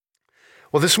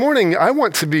Well, this morning, I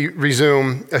want to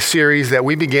resume a series that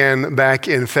we began back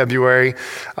in February.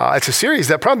 It's a series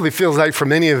that probably feels like, for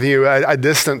many of you, a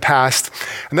distant past.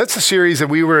 And that's a series that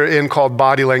we were in called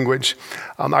Body Language.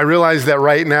 I realize that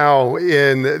right now,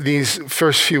 in these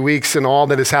first few weeks and all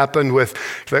that has happened with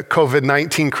the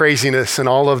COVID-19 craziness and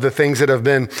all of the things that have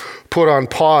been put on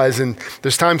pause, and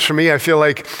there's times for me, I feel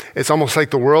like it's almost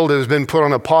like the world has been put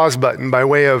on a pause button by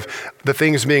way of the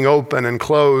things being open and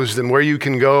closed and where you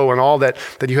can go and all that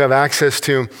you have access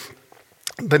to.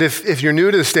 But if you're new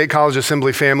to the State College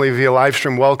Assembly family via live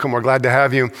stream, welcome. We're glad to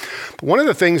have you. But one of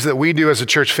the things that we do as a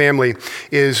church family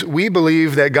is we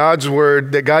believe that God's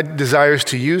word, that God desires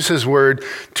to use his word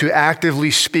to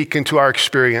actively speak into our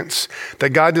experience,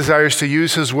 that God desires to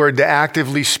use his word to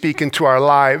actively speak into our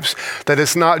lives, that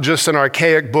it's not just an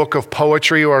archaic book of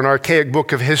poetry or an archaic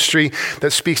book of history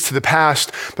that speaks to the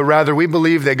past, but rather we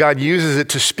believe that God uses it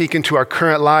to speak into our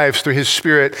current lives through his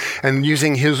Spirit and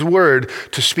using his word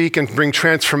to speak and bring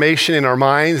transformation in our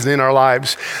minds and in our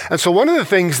lives. And so one of the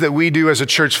things that we do as a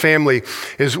church family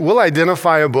is we'll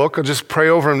identify a book, or just pray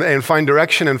over and find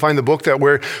direction and find the book that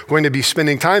we're going to be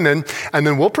spending time in, and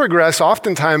then we'll progress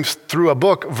oftentimes through a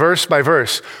book verse by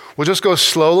verse. We'll just go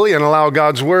slowly and allow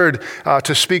God's word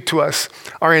to speak to us.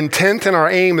 Our intent and our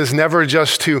aim is never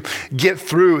just to get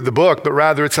through the book, but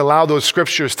rather it's allow those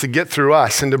scriptures to get through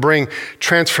us and to bring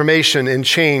transformation and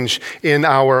change in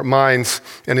our minds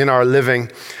and in our living.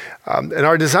 And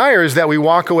our desire is that we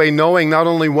walk away knowing not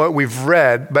only what we've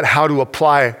read, but how to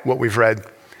apply what we've read.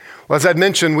 Well, as I'd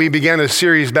mentioned, we began a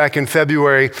series back in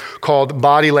February called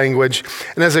Body Language.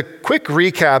 And as a quick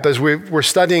recap, as we're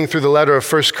studying through the letter of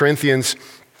 1 Corinthians,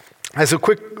 as a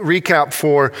quick recap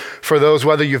for those,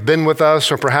 whether you've been with us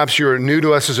or perhaps you're new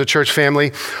to us as a church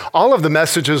family, all of the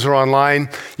messages are online.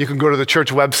 You can go to the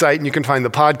church website and you can find the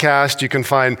podcast, you can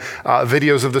find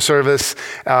videos of the service,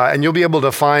 and you'll be able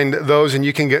to find those and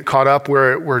you can get caught up.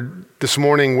 This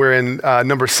morning we're in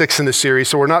number 6 in the series,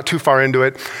 so we're not too far into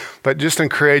it, but just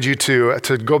encourage you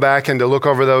to go back and to look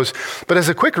over those. But as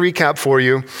a quick recap for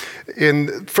you,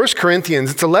 in 1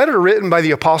 Corinthians, it's a letter written by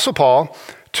the Apostle Paul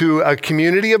to a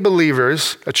community of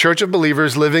believers, a church of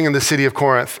believers living in the city of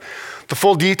Corinth. The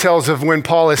full details of when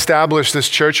Paul established this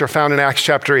church are found in Acts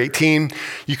chapter 18.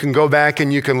 You can go back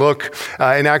and you can look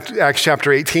in Acts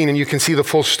chapter 18 and you can see the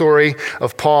full story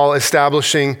of Paul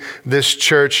establishing this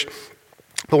church.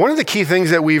 But one of the key things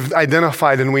that we've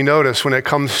identified and we notice when it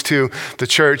comes to the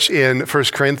church in 1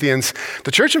 Corinthians,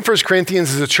 the church in 1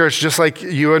 Corinthians is a church just like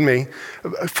you and me,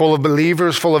 full of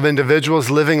believers, full of individuals,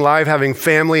 living life, having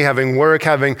family, having work,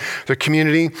 having their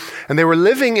community. And they were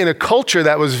living in a culture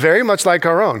that was very much like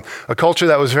our own, a culture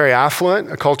that was very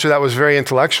affluent, a culture that was very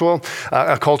intellectual,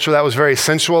 a culture that was very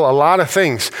sensual, a lot of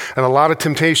things and a lot of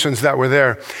temptations that were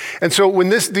there. And so when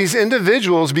these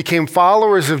individuals became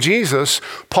followers of Jesus,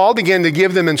 Paul began to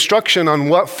give them instruction on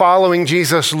what following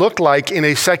Jesus looked like in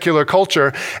a secular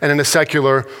culture and in a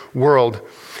secular world.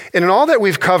 And in all that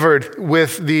we've covered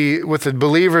with the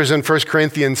believers in 1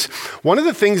 Corinthians, one of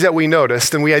the things that we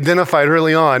noticed and we identified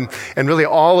early on, and really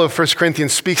all of 1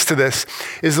 Corinthians speaks to this,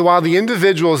 is that while the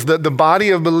individuals, the body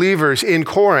of believers in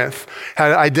Corinth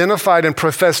had identified and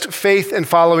professed faith in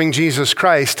following Jesus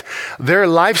Christ, their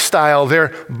lifestyle,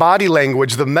 their body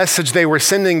language, the message they were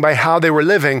sending by how they were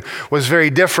living was very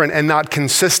different and not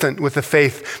consistent with the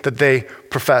faith that they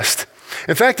professed.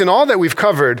 In fact, in all that we've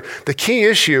covered, the key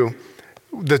issue,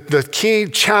 the key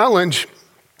challenge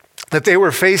that they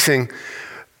were facing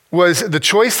was the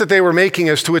choice that they were making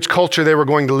as to which culture they were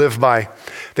going to live by.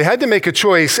 They had to make a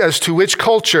choice as to which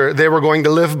culture they were going to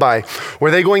live by.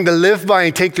 Were they going to live by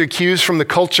and take their cues from the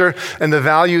culture and the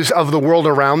values of the world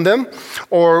around them?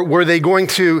 Or were they going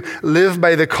to live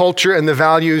by the culture and the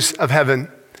values of heaven?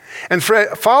 And for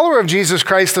a follower of Jesus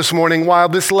Christ this morning, while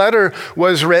this letter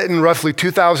was written roughly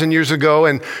 2,000 years ago,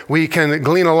 and we can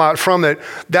glean a lot from it,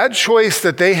 that choice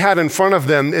that they had in front of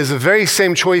them is the very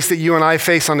same choice that you and I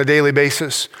face on a daily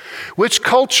basis. Which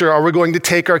culture are we going to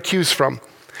take our cues from?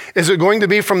 Is it going to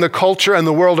be from the culture and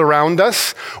the world around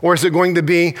us, or is it going to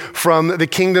be from the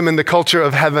kingdom and the culture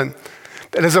of heaven?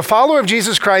 And as a follower of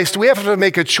Jesus Christ, we have to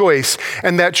make a choice,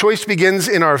 and that choice begins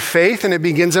in our faith and it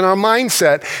begins in our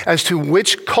mindset as to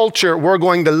which culture we're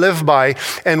going to live by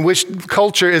and which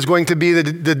culture is going to be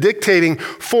the dictating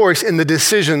force in the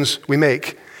decisions we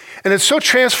make. And it's so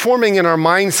transforming in our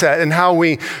mindset and how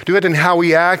we do it and how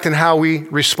we act and how we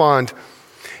respond.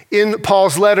 in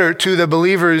Paul's letter to the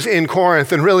believers in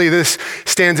Corinth, and really this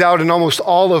stands out in almost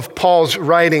all of Paul's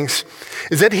writings,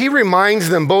 is that he reminds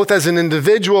them both as an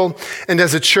individual and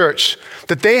as a church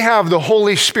that they have the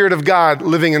Holy Spirit of God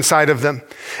living inside of them.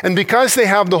 And because they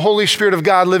have the Holy Spirit of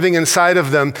God living inside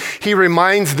of them, he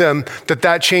reminds them that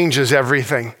that changes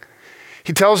everything.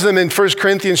 He tells them in 1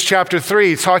 Corinthians chapter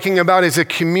 3, talking about as a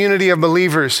community of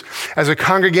believers, as a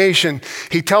congregation,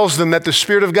 he tells them that the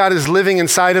Spirit of God is living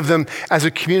inside of them as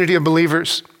a community of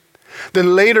believers.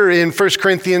 Then later in 1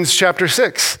 Corinthians chapter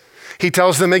 6, he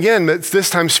tells them again, but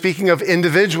this time speaking of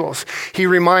individuals, he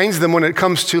reminds them when it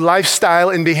comes to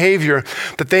lifestyle and behavior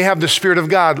that they have the Spirit of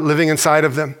God living inside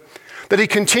of them. That he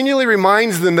continually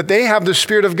reminds them that they have the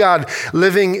Spirit of God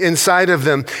living inside of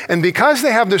them. And because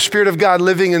they have the Spirit of God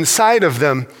living inside of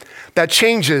them, that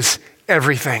changes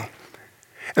everything.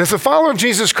 And as a follower of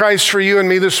Jesus Christ for you and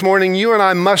me this morning, you and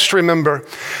I must remember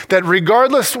that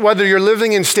regardless whether you're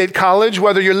living in State College,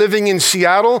 whether you're living in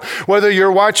Seattle, whether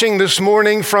you're watching this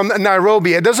morning from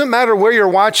Nairobi, it doesn't matter where you're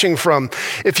watching from.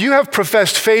 If you have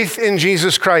professed faith in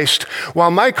Jesus Christ,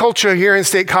 while my culture here in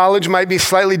State College might be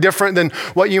slightly different than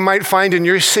what you might find in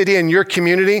your city and your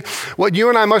community, what you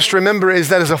and I must remember is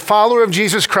that as a follower of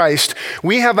Jesus Christ,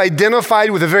 we have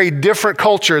identified with a very different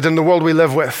culture than the world we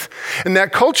live with. And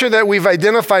that culture that we've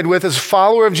identified with as a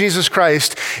follower of Jesus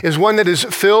Christ is one that is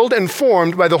filled and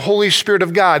formed by the Holy Spirit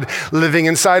of God living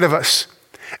inside of us.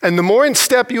 And the more in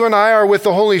step you and I are with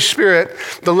the Holy Spirit,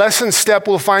 the less in step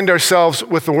we'll find ourselves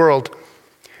with the world.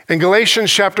 In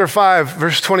Galatians chapter 5,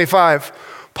 verse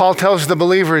 25, Paul tells the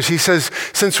believers, he says,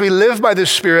 since we live by the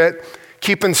Spirit,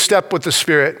 keep in step with the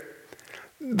Spirit.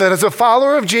 That as a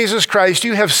follower of Jesus Christ,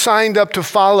 you have signed up to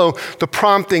follow the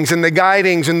promptings and the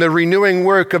guidings and the renewing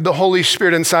work of the Holy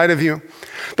Spirit inside of you.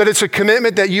 That it's a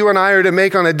commitment that you and I are to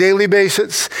make on a daily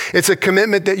basis. It's a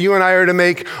commitment that you and I are to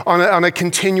make on a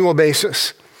continual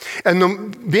basis.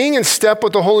 And being in step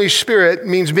with the Holy Spirit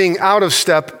means being out of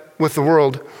step with the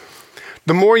world.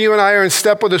 The more you and I are in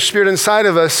step with the Spirit inside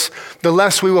of us, the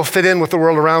less we will fit in with the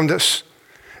world around us.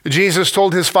 Jesus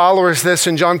told his followers this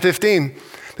in John 15,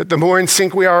 that the more in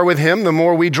sync we are with him, the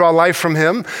more we draw life from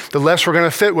him, the less we're going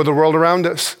to fit with the world around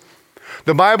us.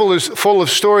 The Bible is full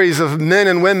of stories of men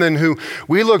and women who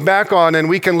we look back on, and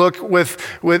we can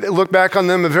look back on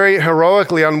them very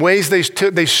heroically on ways they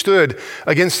stood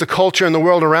against the culture and the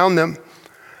world around them.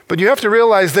 But you have to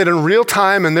realize that in real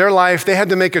time in their life, they had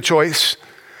to make a choice.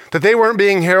 That they weren't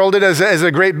being heralded as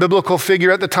a great biblical figure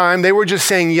at the time. They were just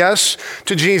saying yes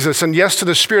to Jesus and yes to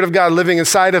the Spirit of God living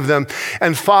inside of them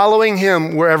and following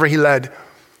him wherever he led.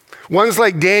 Ones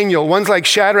like Daniel, ones like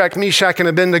Shadrach, Meshach, and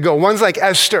Abednego, ones like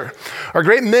Esther are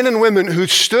great men and women who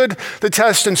stood the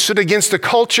test and stood against the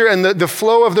culture and the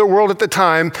flow of their world at the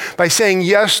time by saying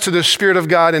yes to the Spirit of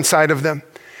God inside of them.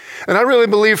 And I really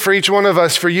believe for each one of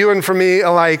us, for you and for me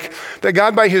alike, that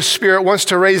God by his Spirit wants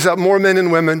to raise up more men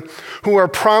and women who are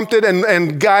prompted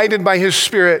and guided by his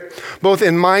Spirit, both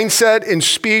in mindset, in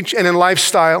speech, and in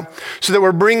lifestyle, so that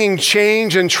we're bringing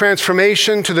change and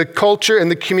transformation to the culture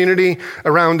and the community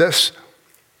around us.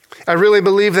 I really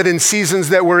believe that in seasons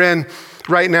that we're in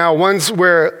right now, ones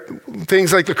where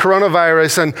things like the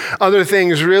coronavirus and other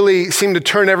things really seem to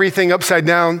turn everything upside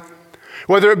down,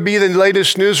 whether it be the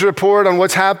latest news report on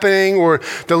what's happening or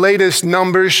the latest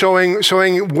numbers showing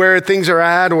where things are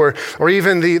at or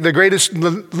even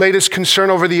the latest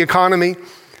concern over the economy.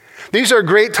 These are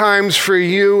great times for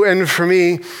you and for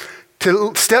me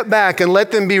to step back and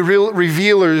let them be real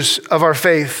revealers of our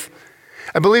faith.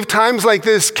 I believe times like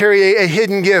this carry a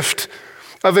hidden gift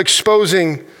of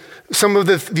exposing some of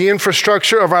the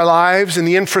infrastructure of our lives and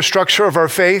the infrastructure of our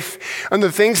faith and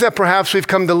the things that perhaps we've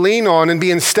come to lean on and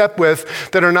be in step with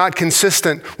that are not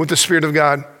consistent with the Spirit of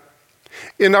God.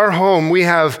 In our home, we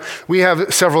have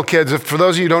several kids. For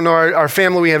those of you who don't know our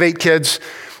family, we have 8 kids.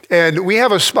 And we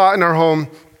have a spot in our home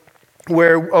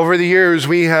where over the years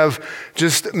we have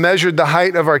just measured the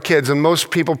height of our kids. And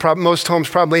most homes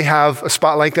probably have a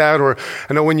spot like that, or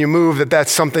I know when you move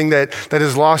that's something that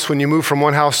is lost when you move from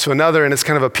one house to another, and it's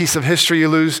kind of a piece of history you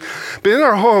lose. But in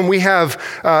our home, we have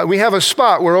a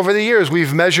spot where over the years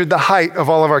we've measured the height of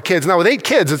all of our kids. Now with 8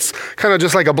 kids, it's kind of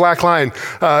just like a black line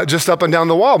just up and down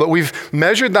the wall, but we've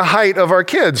measured the height of our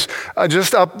kids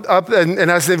just up and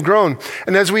as they've grown.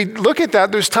 And as we look at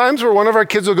that, there's times where one of our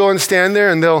kids will go and stand there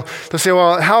and they'll say,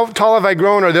 well, how tall have I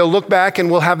grown? Or they'll look back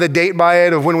and we'll have the date by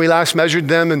it of when we last measured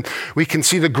them, and we can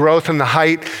see the growth and the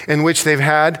height in which they've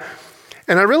had.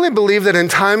 And I really believe that in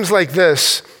times like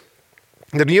this,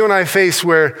 that you and I face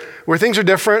where things are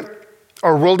different,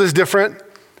 our world is different,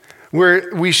 where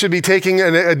we should be taking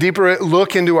a deeper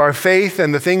look into our faith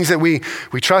and the things that we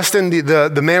trust in,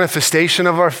 the manifestation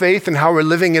of our faith and how we're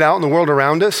living it out in the world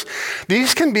around us.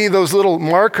 These can be those little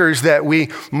markers that we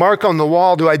mark on the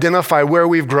wall to identify where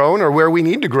we've grown or where we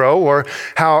need to grow, or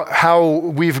how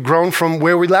we've grown from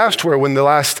where we last were when the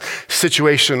last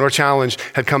situation or challenge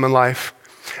had come in life.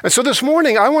 And so this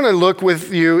morning, I want to look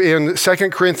with you in 2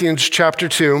 Corinthians chapter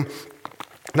 2.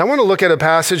 And I want to look at a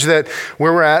passage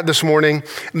where we're at this morning,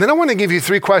 and then I want to give you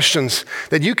 3 questions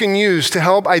that you can use to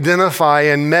help identify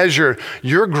and measure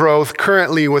your growth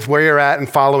currently with where you're at and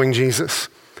following Jesus.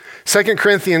 2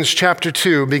 Corinthians chapter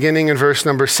 2, beginning in verse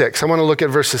number 6. I want to look at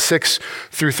verses 6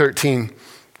 through 13.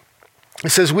 It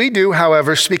says, "We do,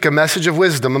 however, speak a message of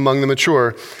wisdom among the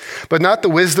mature, but not the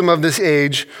wisdom of this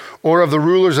age or of the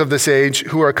rulers of this age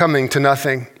who are coming to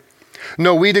nothing.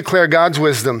 No, we declare God's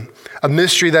wisdom, a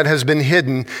mystery that has been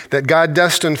hidden, that God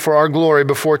destined for our glory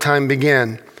before time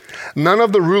began. None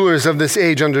of the rulers of this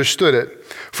age understood it,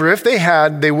 for if they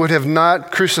had, they would have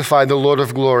not crucified the Lord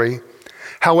of glory.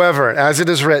 However, as it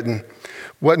is written,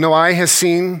 what no eye has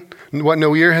seen, what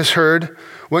no ear has heard,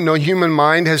 what no human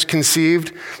mind has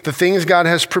conceived, the things God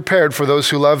has prepared for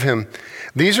those who love him.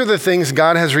 These are the things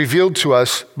God has revealed to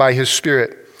us by his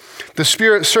Spirit. The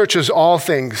Spirit searches all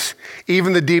things,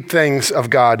 even the deep things of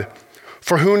God.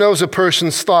 For who knows a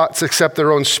person's thoughts except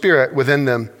their own spirit within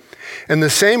them? In the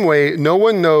same way, no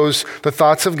one knows the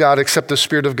thoughts of God except the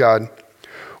Spirit of God.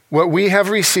 What we have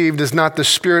received is not the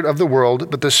spirit of the world,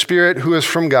 but the Spirit who is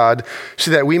from God, so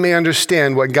that we may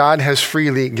understand what God has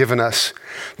freely given us.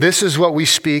 This is what we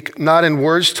speak, not in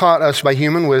words taught us by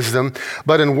human wisdom,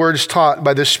 but in words taught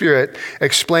by the Spirit,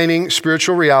 explaining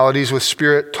spiritual realities with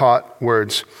Spirit-taught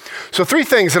words." So 3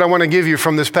 things that I want to give you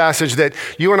from this passage that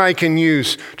you and I can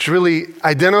use to really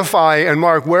identify and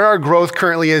mark where our growth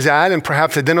currently is at, and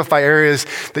perhaps identify areas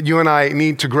that you and I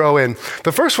need to grow in.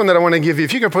 The first one that I want to give you,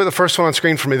 if you can put the first one on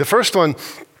screen for me. The first one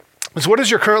is, what is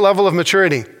your current level of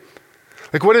maturity?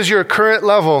 Like, what is your current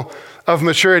level of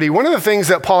maturity? One of the things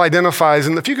that Paul identifies,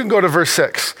 and if you can go to verse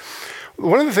 6,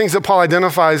 one of the things that Paul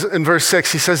identifies in verse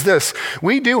 6, he says this: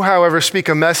 "We do, however, speak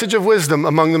a message of wisdom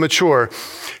among the mature."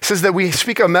 He says that we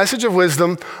speak a message of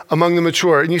wisdom among the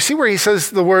mature. And you see where he has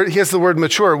the word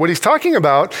mature. What he's talking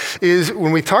about is,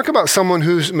 when we talk about someone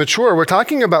who's mature, we're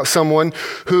talking about someone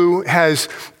who has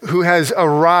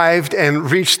arrived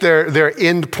and reached their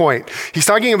end point. He's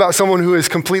talking about someone who is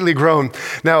completely grown.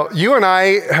 Now, you and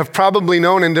I have probably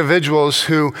known individuals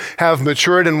who have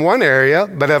matured in one area,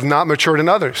 but have not matured in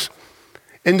others.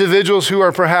 Individuals who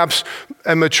are perhaps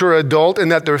a mature adult in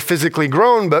that they're physically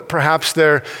grown, but perhaps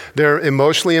they're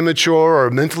emotionally immature or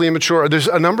mentally immature. There's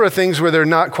a number of things where they're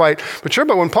not quite mature.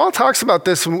 But when Paul talks about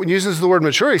this and uses the word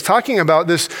mature, he's talking about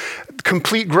this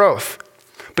complete growth.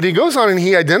 But he goes on and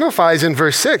he identifies in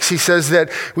verse 6, he says that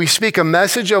we speak a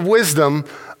message of wisdom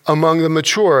among the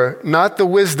mature, not the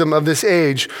wisdom of this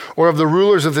age or of the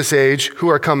rulers of this age who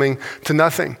are coming to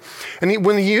nothing. And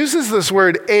when he uses this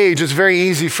word age, it's very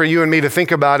easy for you and me to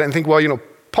think about it and think, well,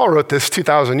 Paul wrote this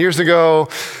 2,000 years ago.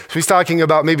 So he's talking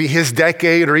about maybe his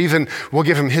decade, or even we'll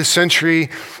give him his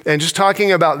century, and just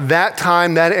talking about that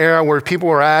time, that era where people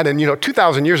were at. And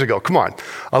 2,000 years ago, come on.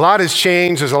 A lot has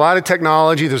changed. There's a lot of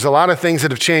technology. There's a lot of things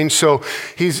that have changed. So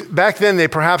back then, they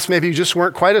perhaps maybe just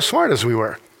weren't quite as smart as we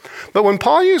were. But when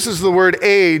Paul uses the word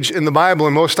age in the Bible,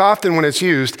 and most often when it's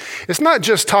used, it's not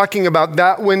just talking about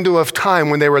that window of time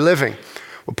when they were living.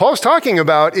 What Paul's talking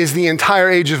about is the entire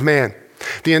age of man,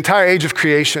 the entire age of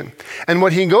creation. And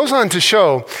what he goes on to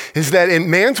show is that in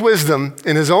man's wisdom,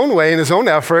 in his own way, in his own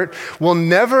effort, will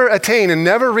never attain and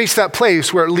never reach that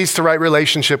place where it leads to right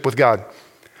relationship with God.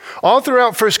 All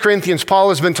throughout 1 Corinthians, Paul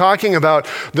has been talking about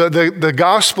the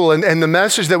gospel and the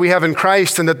message that we have in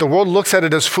Christ, and that the world looks at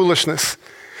it as foolishness.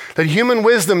 That human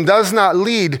wisdom does not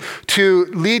lead to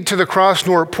the cross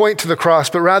nor point to the cross,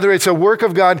 but rather it's a work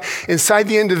of God inside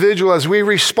the individual as we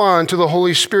respond to the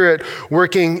Holy Spirit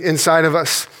working inside of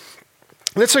us.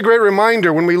 And it's a great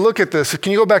reminder when we look at this.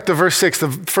 Can you go back to verse 6, the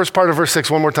first part of verse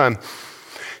 6 one more time?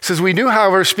 It says, "We do,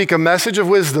 however, speak a message of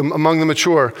wisdom among the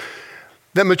mature."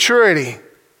 That maturity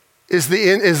is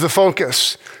the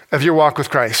focus of your walk with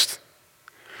Christ.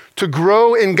 To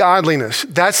grow in godliness,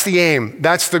 that's the aim,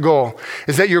 that's the goal,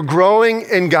 is that you're growing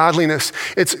in godliness.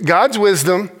 It's God's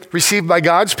wisdom received by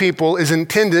God's people is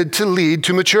intended to lead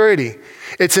to maturity.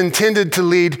 It's intended to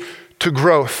lead to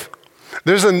growth.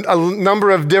 There's a number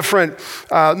of different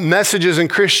messages in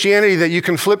Christianity that you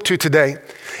can flip to today.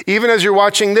 Even as you're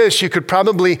watching this, you could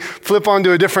probably flip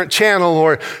onto a different channel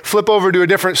or flip over to a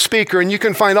different speaker, and you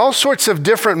can find all sorts of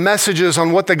different messages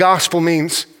on what the gospel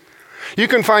means. You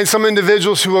can find some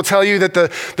individuals who will tell you that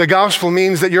the gospel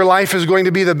means that your life is going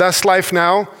to be the best life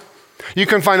now. You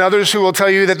can find others who will tell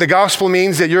you that the gospel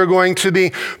means that you're going to be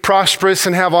prosperous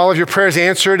and have all of your prayers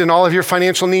answered and all of your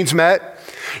financial needs met.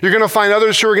 You're going to find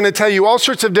others who are going to tell you all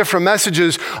sorts of different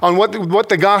messages on what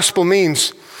the gospel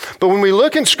means. But when we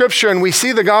look in Scripture and we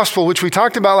see the gospel, which we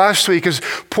talked about last week, is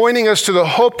pointing us to the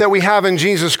hope that we have in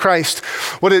Jesus Christ.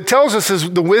 What it tells us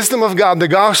is the wisdom of God, the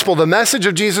gospel, the message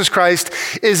of Jesus Christ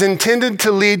is intended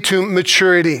to lead to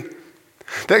maturity.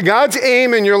 That God's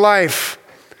aim in your life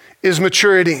is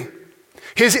maturity.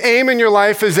 His aim in your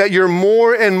life is that you're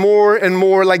more and more and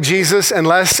more like Jesus and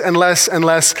less and less and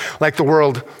less like the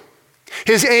world.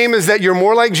 His aim is that you're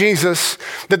more like Jesus,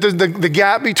 that the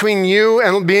gap between you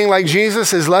and being like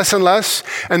Jesus is less and less,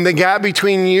 and the gap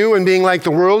between you and being like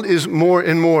the world is more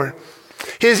and more.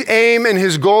 His aim and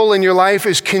his goal in your life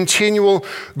is continual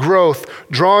growth,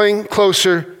 drawing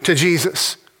closer to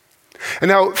Jesus. And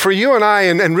now for you and I,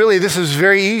 and really this is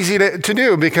very easy to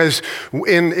do because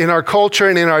in our culture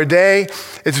and in our day,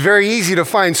 it's very easy to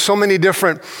find so many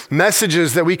different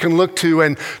messages that we can look to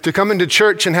and to come into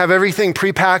church and have everything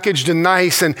prepackaged and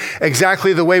nice and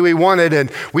exactly the way we want it.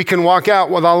 And we can walk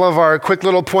out with all of our quick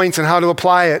little points on how to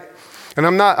apply it. And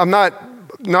I'm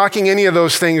not knocking any of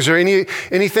those things or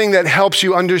anything that helps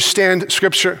you understand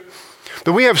Scripture.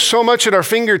 But we have so much at our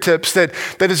fingertips that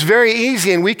it's very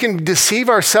easy and we can deceive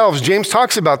ourselves. James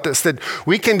talks about this, that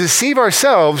we can deceive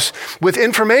ourselves with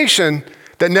information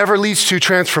that never leads to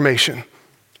transformation.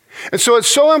 And so it's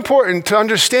so important to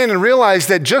understand and realize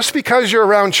that just because you're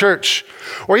around church,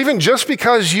 or even just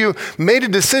because you made a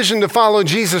decision to follow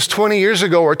Jesus 20 years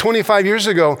ago or 25 years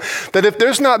ago, that if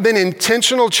there's not been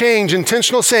intentional change,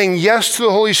 intentional saying yes to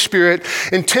the Holy Spirit,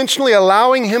 intentionally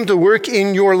allowing him to work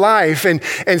in your life and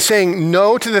saying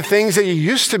no to the things that you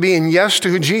used to be and yes to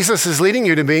who Jesus is leading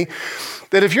you to be,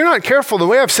 that if you're not careful, the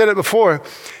way I've said it before,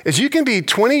 is you can be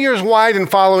 20 years wide in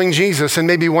following Jesus and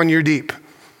maybe 1 year deep.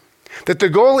 That the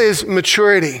goal is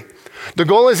maturity. The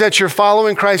goal is that you're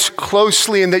following Christ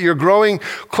closely and that you're growing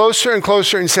closer and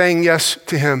closer and saying yes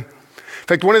to him. In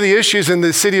fact, one of the issues in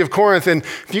the city of Corinth, and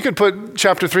if you could put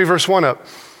chapter 3, verse 1 up,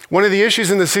 one of the issues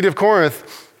in the city of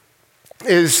Corinth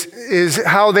is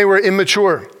how they were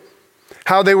immature,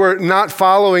 how they were not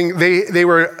following, they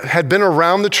had been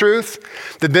around the truth,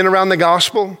 they'd been around the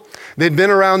gospel, they'd been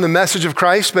around the message of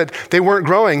Christ, but they weren't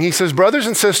growing. He says, brothers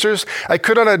and sisters, I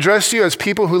could not address you as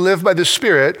people who live by the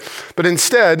Spirit, but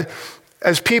instead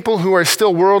as people who are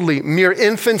still worldly, mere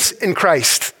infants in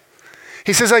Christ.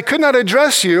 He says, I could not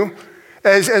address you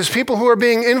as people who are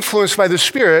being influenced by the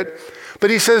Spirit, but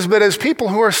he says, but as people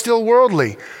who are still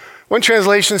worldly. One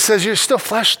translation says, you're still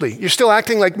fleshly. You're still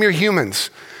acting like mere humans.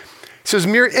 It says,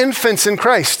 mere infants in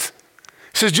Christ.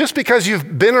 He says, just because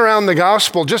you've been around the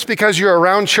gospel, just because you're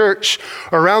around church,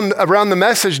 around the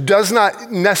message, does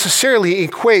not necessarily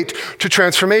equate to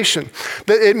transformation.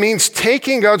 That it means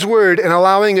taking God's word and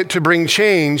allowing it to bring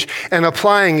change and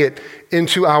applying it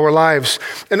into our lives.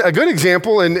 And a good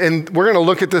example, and we're going to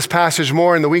look at this passage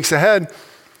more in the weeks ahead,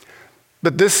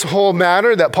 but this whole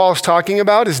matter that Paul's talking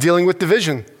about is dealing with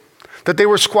division. That they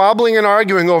were squabbling and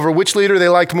arguing over which leader they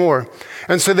liked more.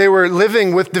 And so they were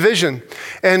living with division.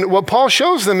 And what Paul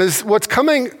shows them is what's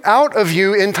coming out of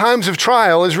you in times of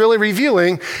trial is really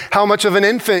revealing how much of an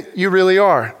infant you really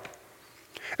are.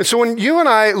 And so when you and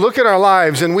I look at our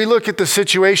lives and we look at the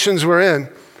situations we're in,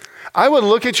 I would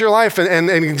look at your life and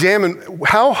examine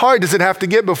how hard does it have to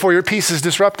get before your peace is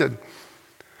disrupted?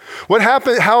 What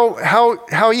happened?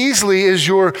 How easily is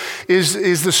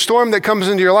the storm that comes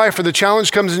into your life or the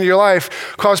challenge comes into your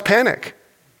life cause panic?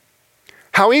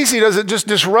 How easy does it just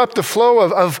disrupt the flow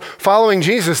of following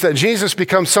Jesus, that Jesus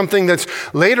becomes something that's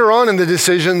later on in the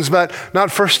decisions, but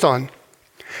not first on?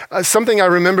 Something I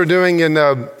remember doing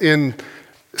in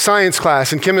science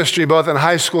class, in chemistry, both in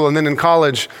high school and then in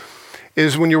college,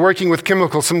 is when you're working with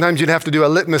chemicals, sometimes you'd have to do a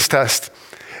litmus test.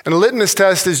 And a litmus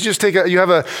test is just you have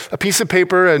a piece of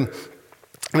paper and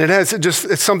it has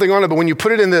it's something on it, but when you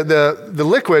put it in the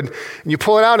liquid and you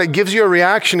pull it out, it gives you a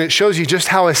reaction. It shows you just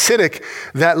how acidic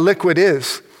that liquid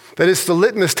is. That is the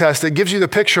litmus test. It gives you the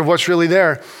picture of what's really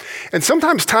there. And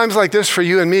sometimes times like this for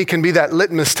you and me can be that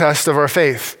litmus test of our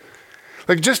faith.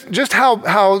 Like just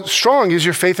how strong is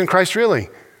your faith in Christ really?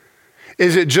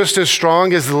 Is it just as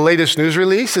strong as the latest news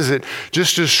release? Is it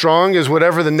just as strong as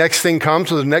whatever the next thing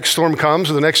comes or the next storm comes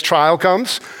or the next trial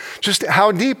comes? Just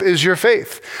how deep is your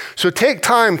faith? So take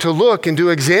time to look and to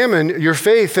examine your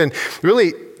faith, and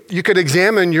really you could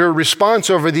examine your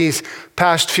response over these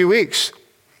past few weeks.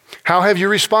 How have you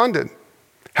responded?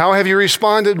 How have you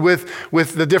responded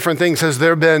with the different things?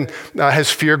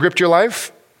 Has fear gripped your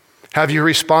life? Have you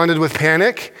responded with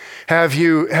panic?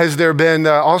 Has there been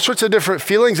all sorts of different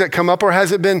feelings that come up, or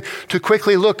has it been to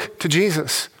quickly look to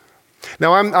Jesus?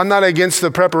 Now, I'm not against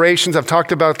the preparations. I've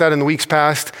talked about that in the weeks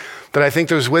past, that I think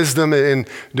there's wisdom in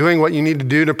doing what you need to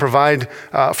do to provide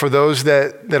for those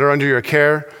that are under your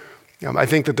care. I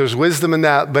think that there's wisdom in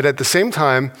that, but at the same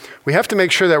time, we have to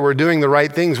make sure that we're doing the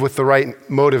right things with the right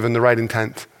motive and the right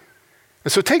intent.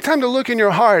 And so take time to look in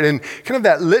your heart, and kind of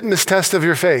that litmus test of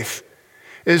your faith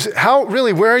is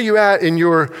where are you at in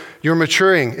your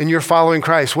maturing, in your following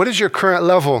Christ? What is your current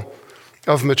level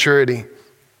of maturity?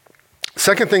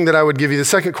 Second thing that I would give you, the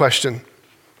second question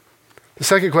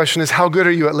is, how good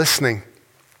are you at listening?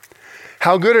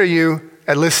 How good are you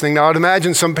at listening? Now, I'd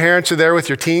imagine some parents are there with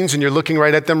your teens and you're looking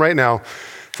right at them right now.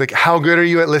 It's like, how good are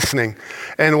you at listening?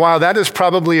 And while that is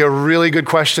probably a really good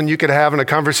question you could have in a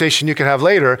conversation you could have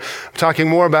later, I'm talking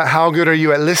more about how good are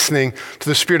you at listening to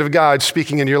the Spirit of God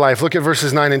speaking into your life. Look at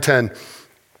verses 9 and 10.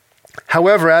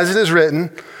 However, as it is written,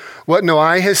 what no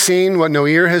eye has seen, what no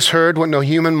ear has heard, what no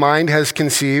human mind has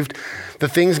conceived, the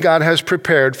things God has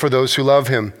prepared for those who love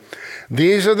him.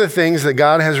 These are the things that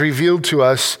God has revealed to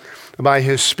us by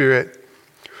his Spirit.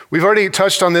 We've already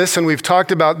touched on this and we've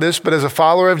talked about this, but as a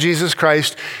follower of Jesus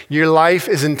Christ, your life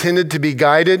is intended to be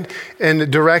guided and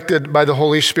directed by the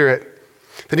Holy Spirit.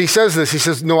 Then he says this, he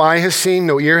says, no eye has seen,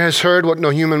 no ear has heard, what no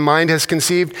human mind has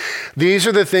conceived. These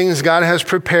are the things God has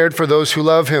prepared for those who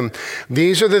love him.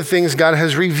 These are the things God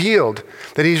has revealed,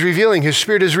 that he's revealing. His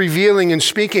Spirit is revealing and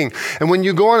speaking. And when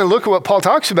you go on and look at what Paul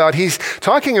talks about, he's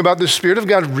talking about the Spirit of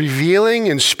God revealing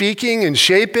and speaking and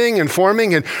shaping and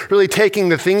forming and really taking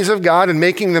the things of God and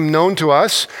making them known to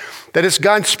us, that it's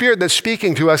God's Spirit that's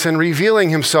speaking to us and revealing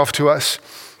himself to us.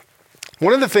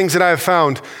 One of the things that I have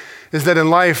found is that in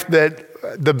life, that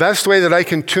the best way that I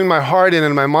can tune my heart in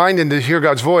and my mind in to hear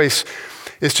God's voice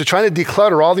is to try to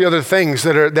declutter all the other things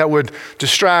that would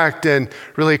distract and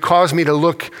really cause me to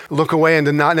look away and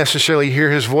to not necessarily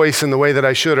hear his voice in the way that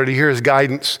I should, or to hear his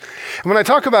guidance. And when I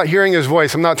talk about hearing his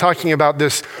voice, I'm not talking about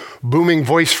this booming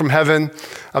voice from heaven.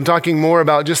 I'm talking more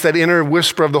about just that inner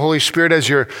whisper of the Holy Spirit as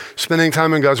you're spending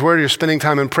time in God's Word, you're spending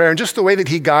time in prayer, and just the way that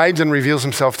he guides and reveals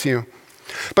himself to you.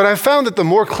 But I've found that the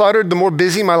more cluttered, the more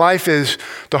busy my life is,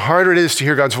 the harder it is to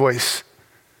hear God's voice.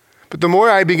 But the more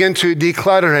I begin to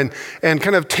declutter and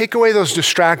kind of take away those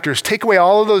distractors, take away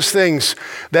all of those things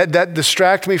that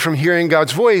distract me from hearing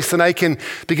God's voice, then I can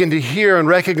begin to hear and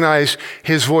recognize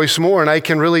his voice more, and I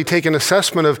can really take an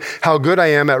assessment of how good I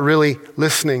am at really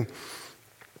listening.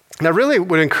 And I really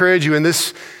would encourage you in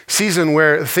this season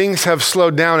where things have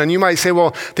slowed down, and you might say, well,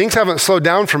 things haven't slowed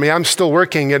down for me. I'm still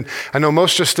working, and I know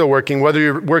most are still working, whether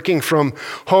you're working from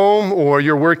home or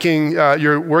you're working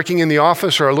in the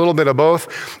office or a little bit of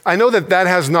both. I know that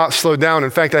has not slowed down.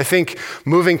 In fact, I think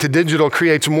moving to digital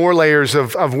creates more layers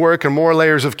of work and more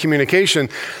layers of communication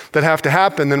that have to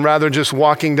happen than rather just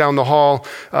walking down the hall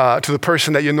to the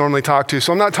person that you normally talk to.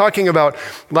 So I'm not talking about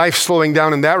life slowing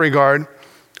down in that regard.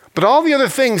 But all the other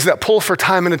things that pull for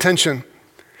time and attention.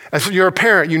 As you're a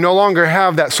parent, you no longer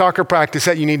have that soccer practice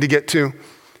that you need to get to.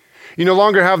 You no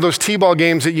longer have those t-ball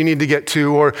games that you need to get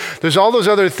to, or there's all those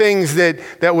other things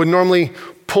that would normally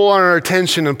pull on our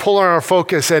attention and pull on our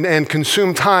focus and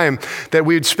consume time, that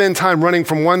we'd spend time running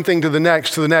from one thing to the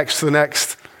next, to the next, to the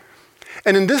next.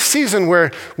 And in this season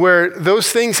where those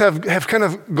things have kind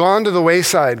of gone to the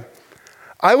wayside,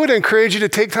 I would encourage you to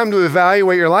take time to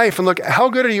evaluate your life and look, how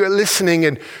good are you at listening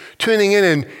and tuning in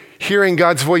and hearing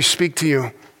God's voice speak to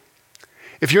you?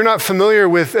 If you're not familiar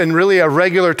with and really a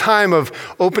regular time of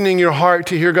opening your heart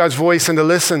to hear God's voice and to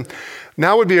listen,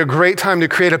 now would be a great time to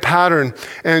create a pattern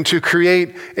and to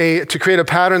create a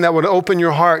pattern that would open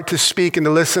your heart to speak and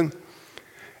to listen.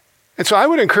 And so I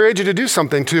would encourage you to do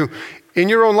something in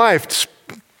your own life.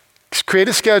 Create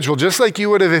a schedule, just like you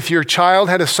would have if your child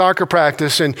had a soccer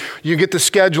practice and you get the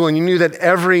schedule and you knew that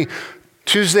every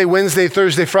Tuesday, Wednesday,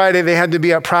 Thursday, Friday, they had to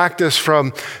be at practice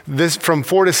from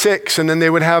 4 to 6, and then they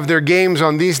would have their games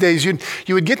on these days. You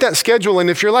would get that schedule, and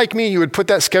if you're like me, you would put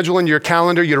that schedule in your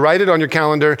calendar, you'd write it on your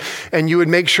calendar, and you would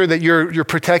make sure that you're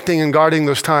protecting and guarding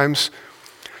those times.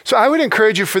 So I would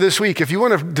encourage you for this week, if you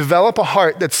want to develop a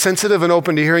heart that's sensitive and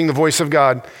open to hearing the voice of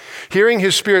God, hearing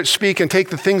his Spirit speak and take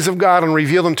the things of God and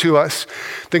reveal them to us,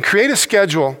 then create a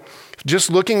schedule,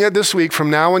 just looking at this week from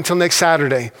now until next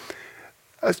Saturday.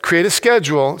 Create a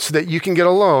schedule so that you can get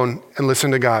alone and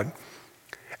listen to God.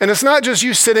 And it's not just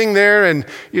you sitting there and,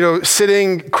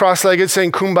 sitting cross-legged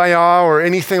saying kumbaya or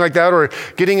anything like that, or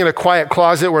getting in a quiet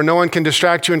closet where no one can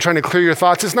distract you and trying to clear your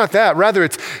thoughts. It's not that. Rather,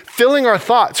 it's filling our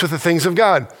thoughts with the things of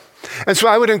God. And so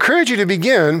I would encourage you to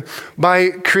begin by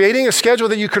creating a schedule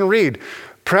that you can read.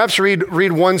 Perhaps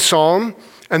read one psalm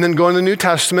and then go in the New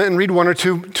Testament and read one or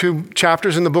two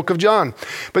chapters in the book of John.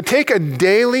 But take a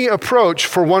daily approach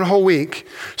for one whole week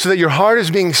so that your heart is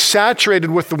being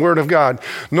saturated with the Word of God.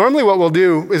 Normally what we'll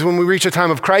do is when we reach a time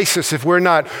of crisis, if we're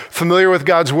not familiar with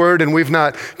God's Word and we've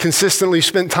not consistently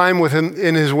spent time with Him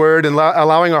in His Word and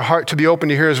allowing our heart to be open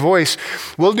to hear His voice,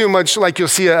 we'll do much like you'll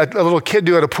see a little kid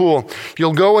do at a pool.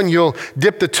 You'll go and you'll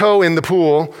dip the toe in the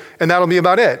pool, and that'll be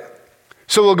about it.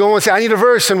 So we'll go and say, I need a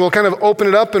verse, and we'll kind of open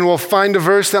it up and we'll find a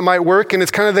verse that might work, and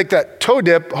it's kind of like that toe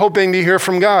dip, hoping to hear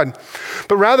from God.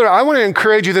 But rather, I want to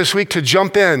encourage you this week to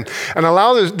jump in and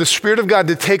allow the Spirit of God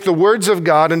to take the words of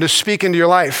God and to speak into your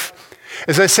life.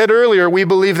 As I said earlier, we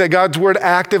believe that God's Word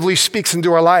actively speaks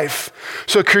into our life.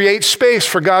 So create space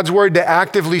for God's Word to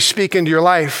actively speak into your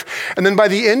life. And then by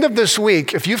the end of this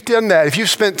week, if you've done that, if you've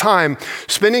spent time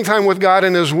spending time with God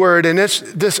and His Word, and it's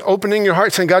this opening your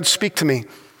heart saying, God, speak to me.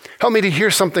 Help me to hear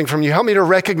something from you. Help me to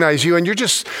recognize you. And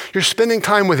you're spending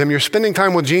time with Him. You're spending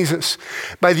time with Jesus.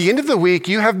 By the end of the week,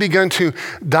 you have begun to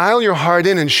dial your heart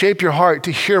in and shape your heart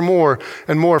to hear more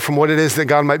and more from what it is that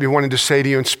God might be wanting to say to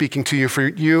you and speaking to you,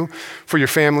 for your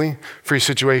family, for your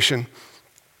situation.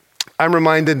 I'm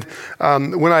reminded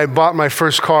when I bought my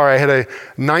first car, I had a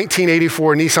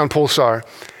 1984 Nissan Pulsar.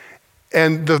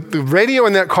 And the radio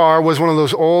in that car was one of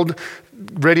those old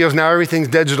radios. Now everything's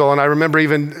digital, and I remember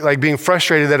even like being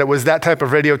frustrated that it was that type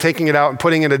of radio, taking it out and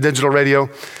putting in a digital radio.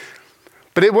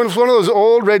 But it was one of those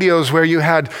old radios where you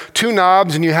had two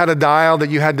knobs and you had a dial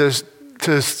that you had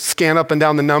to scan up and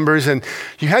down the numbers, and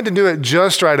you had to do it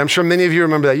just right. I'm sure many of you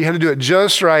remember that. You had to do it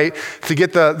just right to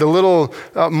get the little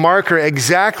marker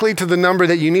exactly to the number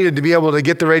that you needed to be able to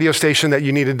get the radio station that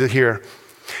you needed to hear.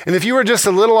 And if you were just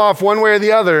a little off one way or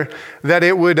the other, that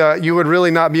you would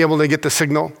really not be able to get the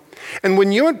signal. And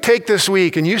when you take this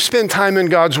week and you spend time in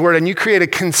God's Word and you create a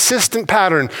consistent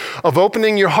pattern of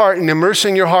opening your heart and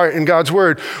immersing your heart in God's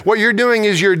Word, what you're doing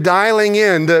is you're dialing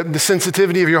in the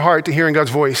sensitivity of your heart to hearing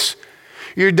God's voice.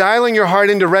 You're dialing your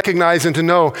heart in to recognize and to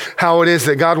know how it is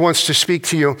that God wants to speak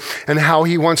to you and how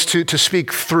He wants to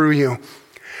speak through you.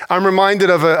 I'm reminded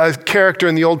of a character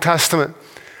in the Old Testament,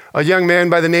 a young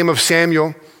man by the name of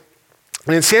Samuel.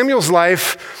 And in Samuel's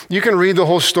life, you can read the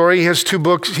whole story. He has two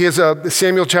books. He has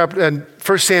Samuel chapter, and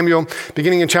 1 Samuel,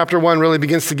 beginning in chapter 1, really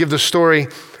begins to give the story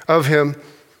of him.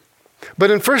 But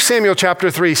in 1 Samuel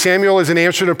chapter 3, Samuel is an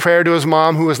answer to prayer to his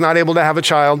mom who was not able to have a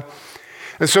child.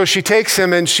 And so she takes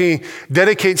him and she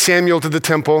dedicates Samuel to the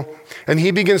temple, and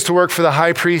he begins to work for the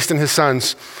high priest and his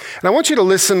sons. And I want you to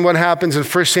listen what happens in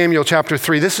 1 Samuel chapter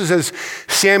 3. This is as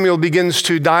Samuel begins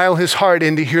to dial his heart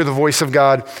in to hear the voice of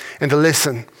God and to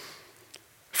listen.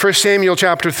 1 Samuel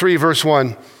chapter 3, verse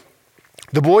 1.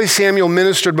 The boy Samuel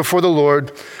ministered before the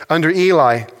Lord under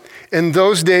Eli. In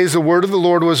those days, the word of the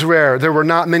Lord was rare. There were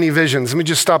not many visions. Let me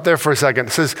just stop there for a second.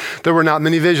 It says there were not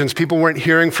many visions. People weren't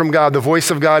hearing from God. The voice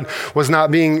of God was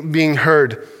not being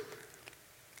heard.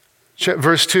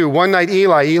 Verse 2, one night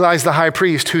Eli's the high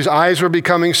priest, whose eyes were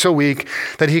becoming so weak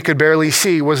that he could barely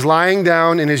see, was lying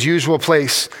down in his usual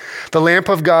place. The lamp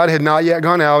of God had not yet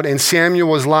gone out, and Samuel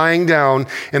was lying down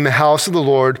in the house of the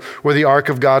Lord where the ark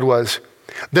of God was.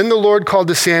 Then the Lord called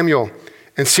to Samuel,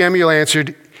 and Samuel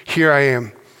answered, "Here I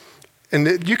am."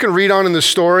 And you can read on in the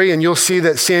story, and you'll see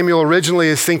that Samuel originally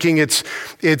is thinking it's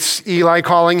Eli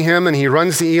calling him, and he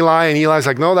runs to Eli, and Eli's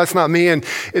like, "No, that's not me." And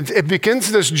it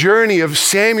begins this journey of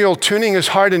Samuel tuning his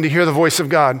heart in to hear the voice of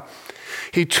God.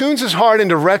 He tunes his heart in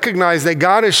to recognize that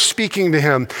God is speaking to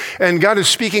him, and God is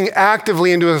speaking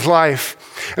actively into his life.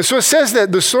 And so it says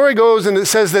that the story goes, and it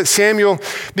says that Samuel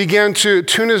began to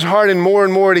tune his heart in more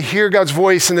and more to hear God's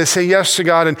voice and to say yes to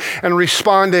God and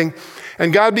responding.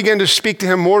 And God began to speak to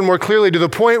him more and more clearly, to the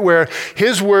point where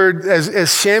his word, as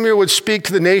Samuel would speak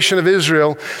to the nation of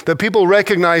Israel, that people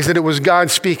recognized that it was God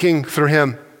speaking through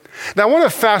him. Now, I want to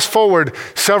fast forward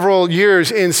several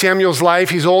years in Samuel's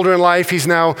life. He's older in life. He's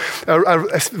now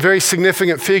a very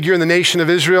significant figure in the nation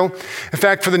of Israel. In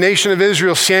fact, for the nation of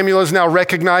Israel, Samuel is now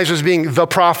recognized as being the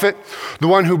prophet, the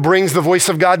one who brings the voice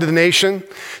of God to the nation.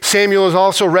 Samuel is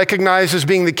also recognized as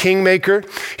being the kingmaker.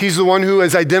 He's the one who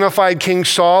has identified King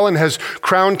Saul and has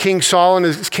crowned King Saul,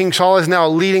 and King Saul is now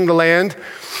leading the land.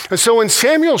 And so when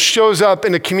Samuel shows up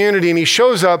in a community and he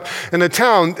shows up in a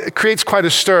town, it creates quite a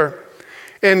stir.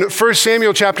 In 1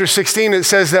 Samuel chapter 16, it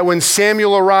says that when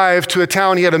Samuel arrived to a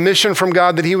town, he had a mission from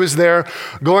God that he was there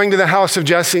going to the house of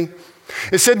Jesse.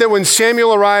 It said that when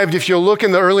Samuel arrived, if you'll look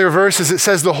in the earlier verses, it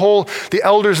says the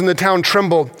elders in the town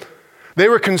trembled. They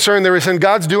were concerned. They were saying,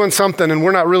 God's doing something and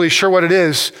we're not really sure what it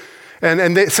is.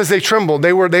 And it says they trembled.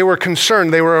 They were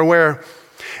concerned. They were aware.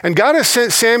 And God has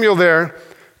sent Samuel there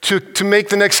to make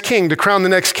the next king, to crown the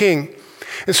next king.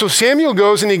 And so Samuel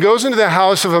goes and he goes into the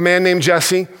house of a man named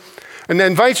Jesse and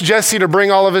invites Jesse to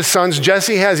bring all of his sons.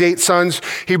 Jesse has 8 sons.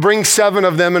 He brings 7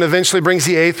 of them and eventually brings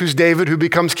the 8th, who's David, who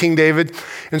becomes King David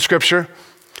in Scripture.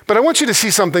 But I want you to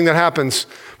see something that happens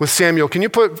with Samuel. Can you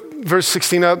put verse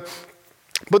 16 up?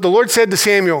 But the Lord said to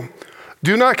Samuel,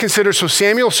 do not consider. So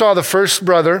Samuel saw the first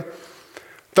brother,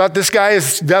 thought this guy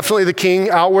is definitely the king,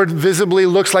 outward visibly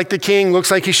looks like the king,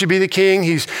 looks like he should be the king.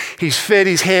 He's fit,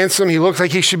 he's handsome. He looks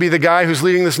like he should be the guy who's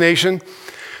leading this nation.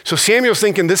 So Samuel's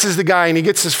thinking, this is the guy, and he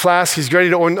gets his flask. He's ready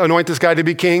to anoint this guy to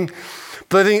be king.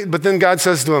 But then God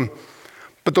says to him,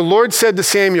 but the Lord said to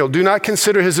Samuel, do not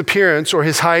consider his appearance or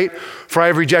his height, for I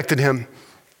have rejected him.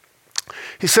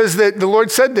 He says that the Lord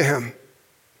said to him,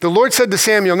 the Lord said to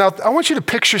Samuel, now I want you to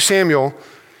picture Samuel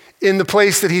in the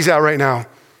place that he's at right now.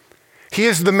 He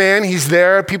is the man, he's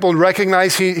there. People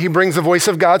recognize he brings the voice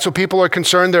of God, so people are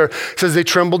concerned. It says they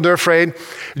trembled, they're afraid.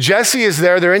 Jesse is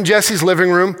there, they're in Jesse's living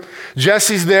room.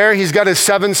 Jesse's there, he's got his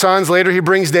 7 sons. Later he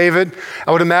brings David.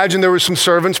 I would imagine there were some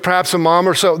servants, perhaps a mom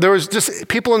or so. There was just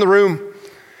people in the room.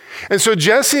 And so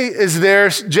Jesse is there,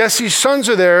 Jesse's sons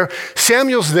are there,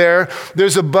 Samuel's there,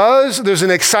 there's a buzz, there's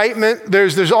an excitement,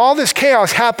 there's all this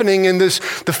chaos happening in the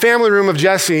family room of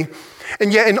Jesse.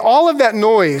 And yet in all of that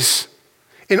noise,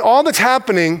 in all that's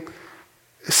happening,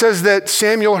 it says that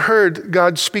Samuel heard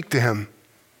God speak to him.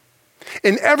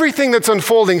 In everything that's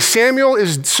unfolding, Samuel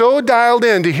is so dialed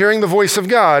in to hearing the voice of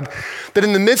God that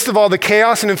in the midst of all the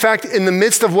chaos, and in fact, in the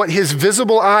midst of what his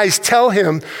visible eyes tell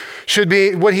him should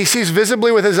be, what he sees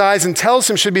visibly with his eyes and tells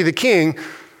him should be the king,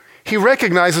 he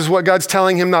recognizes what God's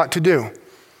telling him not to do.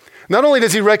 Not only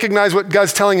does he recognize what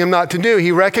God's telling him not to do,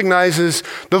 he recognizes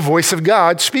the voice of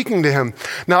God speaking to him.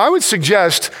 Now, I would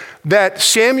suggest that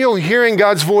Samuel hearing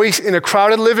God's voice in a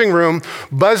crowded living room,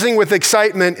 buzzing with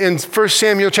excitement in 1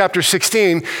 Samuel chapter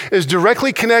 16, is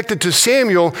directly connected to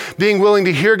Samuel being willing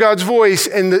to hear God's voice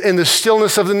in the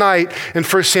stillness of the night in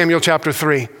 1 Samuel chapter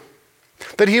 3.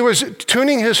 That he was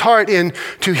tuning his heart in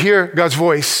to hear God's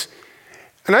voice.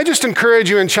 And I just encourage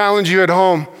you and challenge you at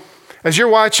home, as you're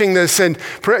watching this and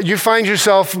you find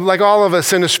yourself, like all of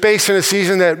us, in a space and a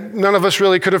season that none of us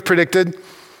really could have predicted.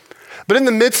 But in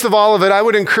the midst of all of it, I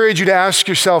would encourage you to ask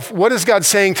yourself, what is God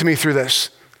saying to me through this?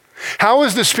 How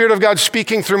is the Spirit of God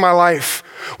speaking through my life?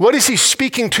 What is he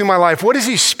speaking to my life? What is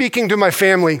he speaking to my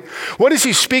family? What is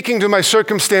he speaking to my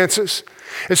circumstances?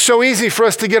 It's so easy for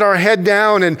us to get our head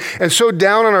down and so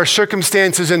down on our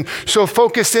circumstances and so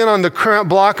focused in on the current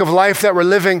block of life that we're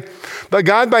living. But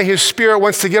God, by his Spirit,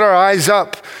 wants to get our eyes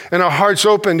up and our hearts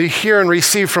open to hear and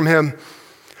receive from him.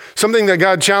 Something that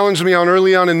God challenged me on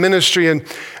early on in ministry, and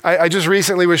I just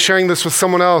recently was sharing this with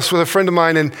someone else, with a friend of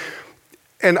mine,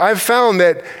 and I've found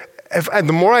that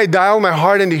the more I dial my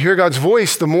heart in to hear God's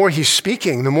voice, the more he's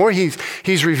speaking, the more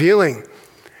he's revealing.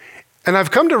 And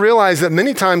I've come to realize that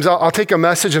many times I'll take a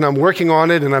message and I'm working on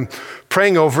it and I'm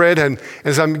praying over it, and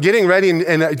as I'm getting ready,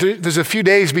 and there's a few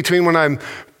days between when I'm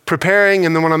preparing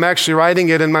and then when I'm actually writing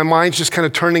it, and my mind's just kind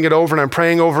of turning it over and I'm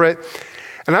praying over it.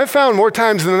 And I've found more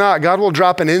times than not, God will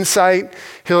drop an insight.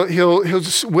 He'll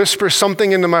just whisper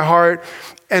something into my heart.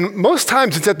 And most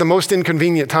times it's at the most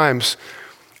inconvenient times.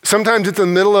 Sometimes it's in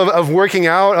the middle of working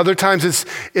out. Other times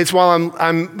it's while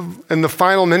I'm in the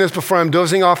final minutes before I'm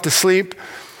dozing off to sleep.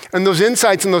 And those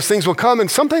insights and those things will come. And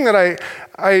something that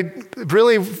I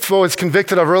really was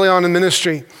convicted of early on in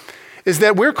ministry is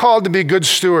that we're called to be good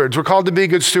stewards. We're called to be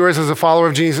good stewards as a follower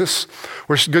of Jesus.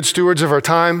 We're good stewards of our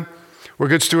time. We're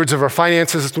good stewards of our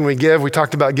finances when we give. We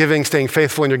talked about giving, staying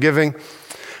faithful in your giving.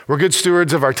 We're good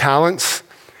stewards of our talents.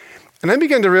 And I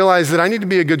began to realize that I need to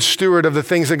be a good steward of the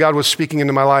things that God was speaking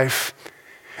into my life.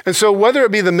 And so whether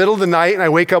it be the middle of the night and I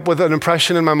wake up with an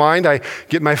impression in my mind, I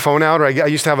get my phone out, or I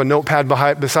used to have a notepad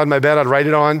beside my bed, I'd write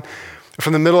it on.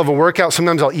 From the middle of a workout,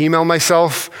 sometimes I'll email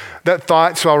myself that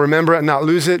thought so I'll remember it and not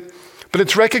lose it. But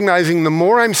it's recognizing the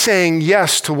more I'm saying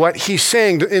yes to what he's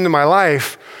saying into my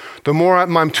life, the more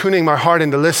I'm tuning my heart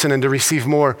in to listen and to receive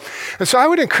more. And so I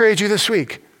would encourage you this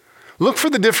week, look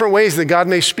for the different ways that God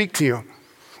may speak to you.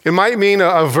 It might mean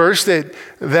a verse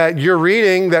that you're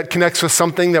reading that connects with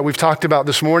something that we've talked about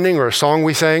this morning, or a song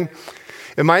we sang.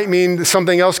 It might mean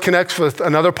something else connects with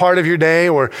another part of your day,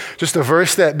 or just a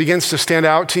verse that begins to stand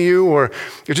out to you, or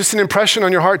just an impression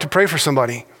on your heart to pray for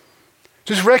somebody.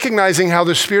 Just recognizing how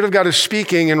the Spirit of God is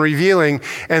speaking and revealing,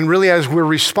 and really as we're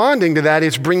responding to that,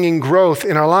 it's bringing growth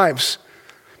in our lives.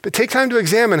 But take time to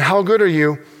examine, how good are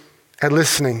you at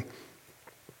listening?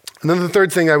 And then the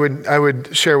third thing I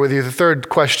would share with you, the third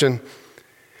question,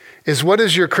 is what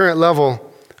is your current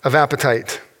level of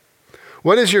appetite?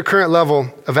 What is your current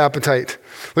level of appetite?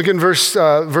 Look in verse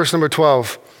number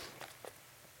 12.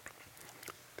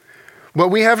 What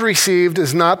we have received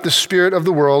is not the spirit of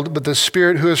the world, but the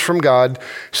Spirit who is from God,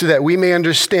 so that we may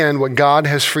understand what God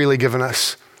has freely given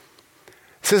us.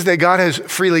 It says that God has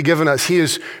freely given us. He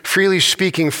is freely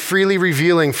speaking, freely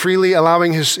revealing, freely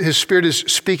allowing His Spirit is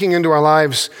speaking into our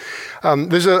lives.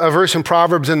 There's a verse in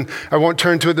Proverbs, and I won't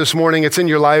turn to it this morning. It's in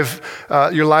your live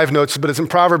notes, but it's in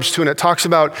Proverbs 2, and it talks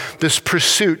about this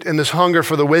pursuit and this hunger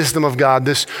for the wisdom of God,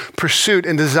 this pursuit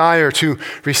and desire to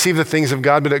receive the things of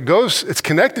God. But it's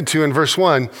connected to, in verse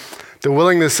 1, the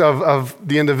willingness of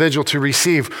the individual to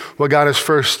receive what God has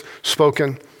first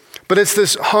spoken. But it's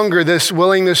this hunger, this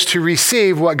willingness to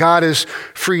receive what God is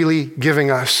freely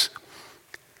giving us.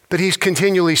 That He's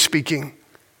continually speaking.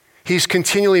 He's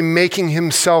continually making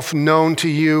Himself known to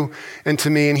you and to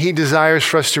me, and He desires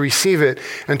for us to receive it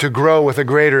and to grow with a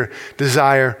greater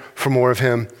desire for more of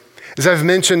Him. As I've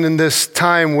mentioned, in this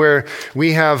time where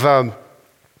we have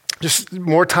just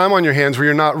more time on your hands, where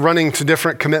you're not running to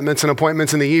different commitments and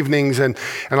appointments in the evenings and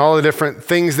all the different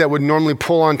things that would normally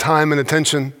pull on time and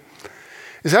attention,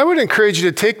 is I would encourage you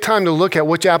to take time to look at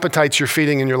which appetites you're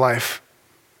feeding in your life.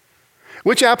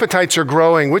 Which appetites are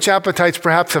growing? Which appetites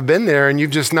perhaps have been there and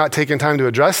you've just not taken time to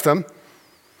address them?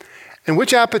 And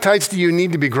which appetites do you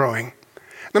need to be growing?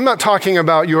 And I'm not talking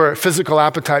about your physical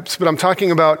appetites, but I'm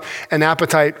talking about an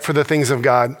appetite for the things of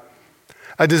God.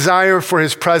 A desire for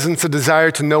His presence, a desire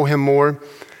to know Him more.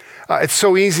 It's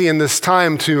so easy in this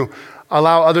time to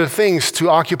allow other things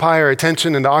to occupy our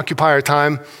attention and to occupy our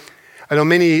time. I know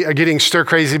many are getting stir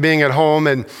crazy being at home,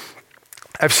 and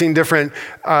I've seen different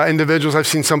individuals. I've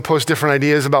seen some post different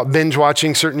ideas about binge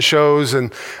watching certain shows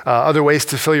and other ways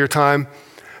to fill your time.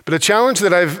 But a challenge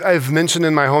that I've mentioned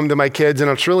in my home to my kids,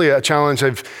 and it's really a challenge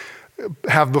I've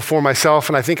have before myself,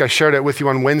 and I think I shared it with you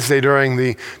on Wednesday during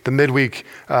the midweek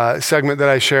segment that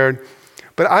I shared.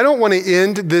 But I don't want to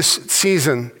end this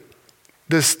season,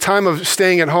 this time of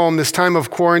staying at home, this time of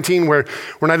quarantine where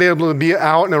we're not able to be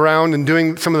out and around and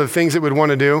doing some of the things that we'd want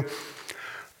to do.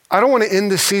 I don't want to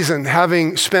end this season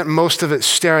having spent most of it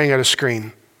staring at a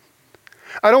screen.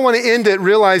 I don't want to end it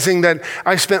realizing that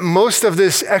I spent most of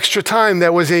this extra time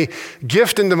that was a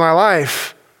gift into my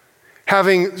life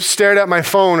having stared at my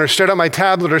phone or stared at my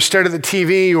tablet or stared at the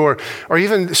TV or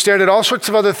even stared at all sorts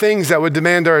of other things that would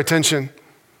demand our attention.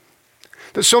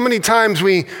 That so many times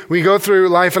we go through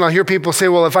life and I'll hear people say,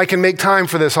 well, if I can make time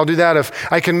for this, I'll do that.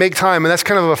 If I can make time. And that's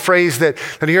kind of a phrase that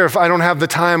I hear, if I don't have the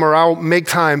time or I'll make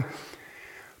time.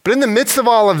 But in the midst of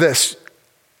all of this,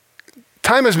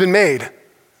 time has been made.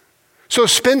 So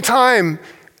spend time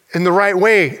in the right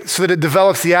way so that it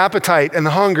develops the appetite and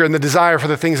the hunger and the desire for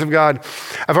the things of God.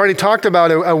 I've already talked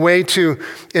about a way to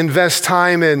invest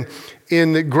time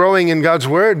in growing in God's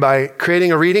Word by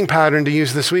creating a reading pattern to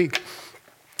use this week.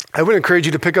 I would encourage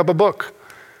you to pick up a book.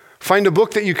 Find a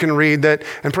book that you can read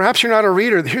and perhaps you're not a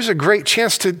reader. Here's a great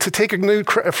chance to take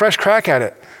a fresh crack at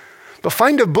it. But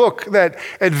find a book that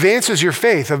advances your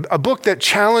faith, a book that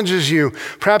challenges you,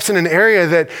 perhaps in an area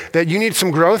that you need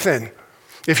some growth in.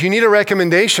 If you need a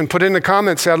recommendation, put it in the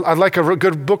comments. I'd like a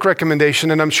good book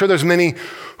recommendation, and I'm sure there's many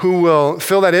who will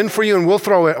fill that in for you, and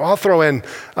I'll throw in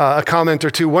a comment or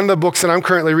two. One of the books that I'm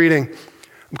currently reading,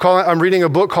 I'm reading a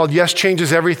book called Yes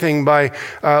Changes Everything by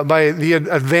the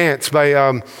Advance,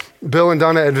 by Bill and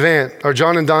Donna Advant, or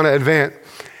John and Donna Advant.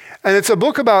 And it's a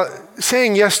book about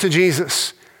saying yes to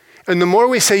Jesus. And the more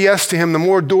we say yes to Him, the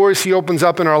more doors He opens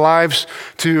up in our lives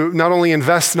to not only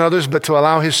invest in others, but to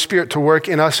allow His Spirit to work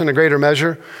in us in a greater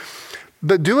measure.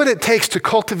 But do what it takes to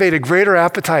cultivate a greater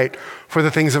appetite for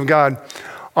the things of God.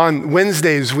 On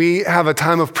Wednesdays, we have a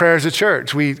time of prayer as a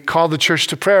church. We call the church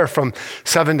to prayer from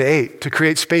 7 to 8 to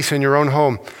create space in your own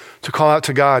home to call out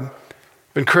to God.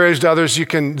 Encouraged others, you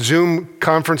can Zoom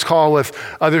conference call with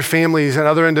other families and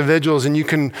other individuals, and you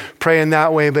can pray in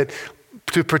that way, but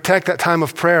to protect that time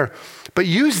of prayer. But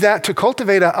use that to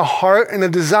cultivate a heart and a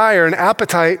desire, an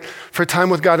appetite for time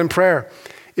with God in prayer.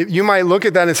 You might look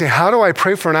at that and say, how do I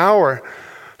pray for an hour?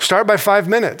 Start by 5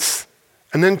 minutes,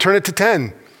 and then turn it to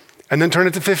 10. And then turn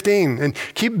it to 15 and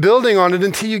keep building on it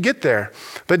until you get there.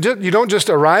 But you don't just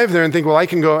arrive there and think, well, I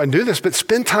can go and do this, but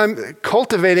spend time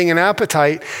cultivating an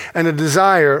appetite and a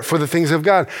desire for the things of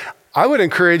God. I would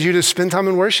encourage you to spend time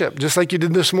in worship, just like you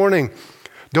did this morning.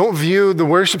 Don't view the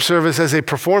worship service as a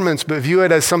performance, but view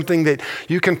it as something that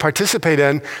you can participate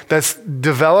in that's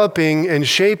developing and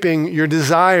shaping your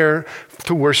desire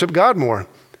to worship God more,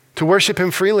 to worship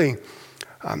Him freely.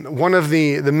 One of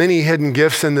the many hidden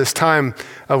gifts in this time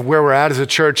of where we're at as a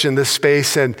church in this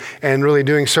space and really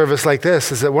doing service like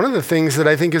this is that one of the things that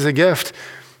I think is a gift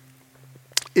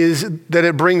is that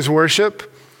it brings worship,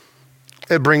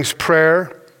 it brings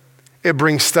prayer, it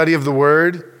brings study of the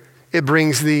Word, It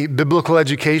brings the biblical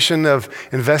education of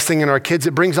investing in our kids.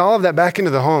 It brings all of that back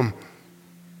into the home.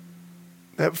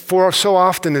 For so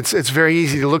often, it's very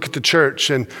easy to look at the church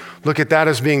and look at that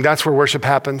as being, that's where worship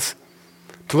happens.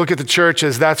 To look at the church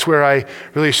as that's where I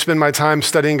really spend my time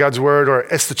studying God's word, or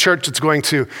it's the church that's going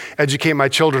to educate my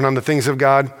children on the things of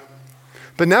God.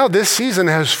 But now this season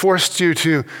has forced you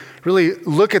to really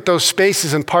look at those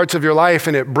spaces and parts of your life,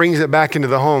 and it brings it back into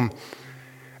the home.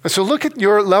 And so look at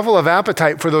your level of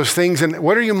appetite for those things, and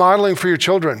what are you modeling for your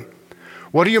children?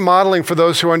 What are you modeling for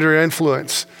those who are under your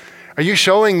influence? Are you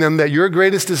showing them that your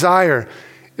greatest desire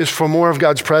is for more of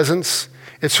God's presence?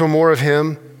 It's for more of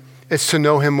Him. It's to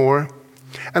know Him more.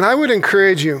 And I would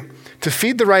encourage you to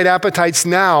feed the right appetites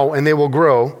now and they will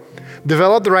grow.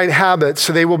 Develop the right habits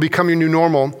so they will become your new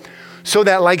normal. So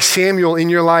that, like Samuel in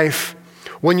your life,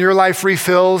 when your life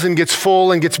refills and gets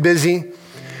full and gets busy,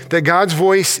 that God's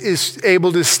voice is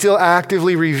able to still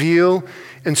actively reveal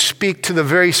and speak to the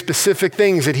very specific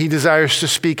things that He desires to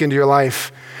speak into your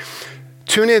life.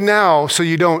 Tune in now so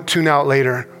you don't tune out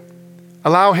later.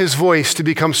 Allow His voice to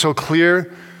become so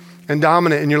clear and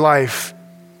dominant in your life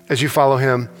as you follow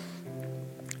Him.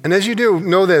 And as you do,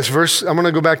 know this, I'm going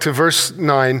to go back to verse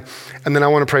 9, and then I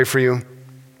want to pray for you.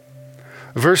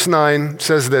 Verse 9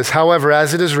 says this, however,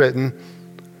 as it is written,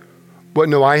 what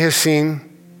no eye has seen,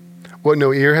 what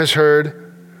no ear has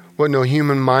heard, what no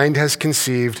human mind has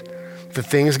conceived, the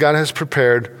things God has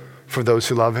prepared for those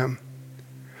who love Him.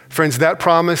 Friends, that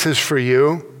promise is for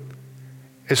you,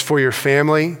 it's for your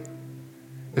family,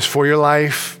 it's for your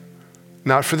life,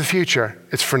 not for the future,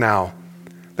 it's for now.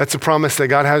 That's a promise that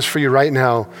God has for you right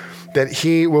now, that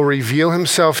He will reveal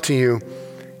Himself to you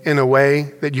in a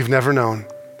way that you've never known.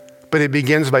 But it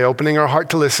begins by opening our heart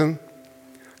to listen,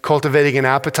 cultivating an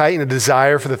appetite and a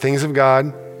desire for the things of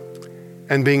God,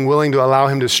 and being willing to allow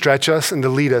Him to stretch us and to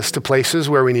lead us to places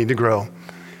where we need to grow.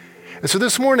 And so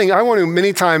this morning,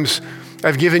 many times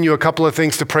I've given you a couple of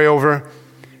things to pray over,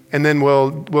 and then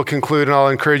we'll conclude, and I'll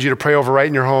encourage you to pray over right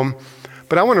in your home.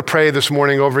 But I want to pray this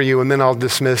morning over you, and then I'll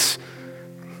dismiss.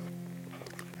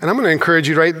 And I'm going to encourage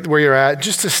you right where you're at,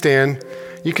 just to stand.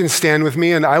 You can stand with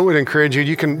me, and I would encourage you,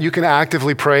 you can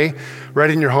actively pray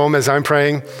right in your home as I'm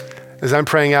praying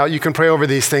out. You can pray over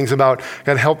these things about,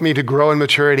 God, help me to grow in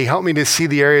maturity. Help me to see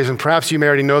the areas, and perhaps you may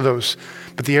already know those,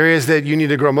 but the areas that you need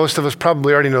to grow, most of us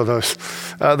probably already know those.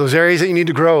 Those areas that you need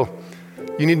to grow.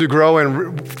 You need to grow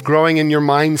and growing in your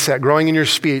mindset, growing in your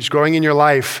speech, growing in your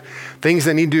life, things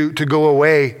that need to go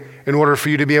away in order for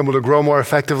you to be able to grow more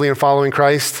effectively in following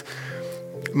Christ.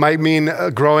 Might mean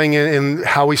growing in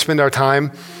how we spend our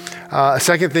time. A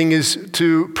second thing is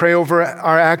to pray over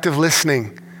our active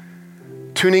listening,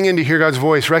 tuning in to hear God's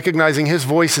voice, recognizing His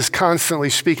voice is constantly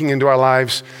speaking into our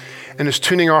lives, and is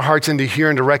tuning our hearts into hear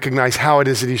and to recognize how it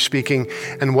is that He's speaking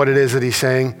and what it is that He's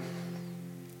saying.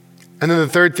 And then the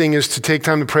third thing is to take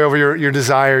time to pray over your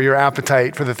desire, your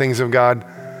appetite for the things of God,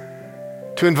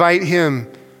 to invite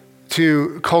Him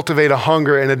to cultivate a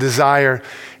hunger and a desire.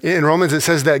 In Romans, it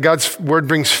says that God's word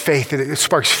brings faith. It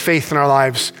sparks faith in our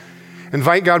lives.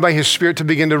 Invite God by His Spirit to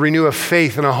begin to renew a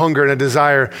faith and a hunger and a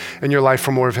desire in your life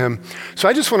for more of Him. So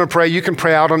I just want to pray. You can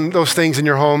pray out on those things in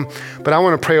your home, but I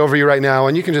want to pray over you right now,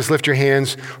 and you can just lift your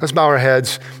hands. Let's bow our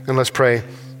heads and let's pray.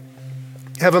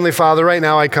 Heavenly Father, right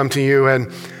now I come to you,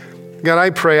 and God,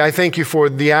 I pray, I thank you for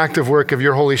the active work of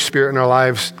your Holy Spirit in our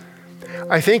lives.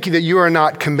 I thank you that you are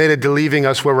not committed to leaving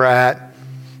us where we're at,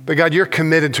 but God, you're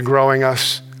committed to growing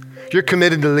us. You're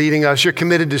committed to leading us. You're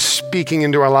committed to speaking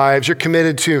into our lives. You're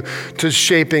committed to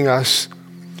shaping us.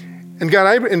 And God,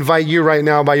 I invite you right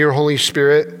now by your Holy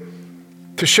Spirit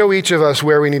to show each of us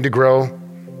where we need to grow.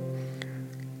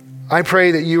 I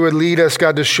pray that you would lead us,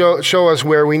 God, to show us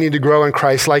where we need to grow in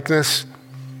Christ-likeness.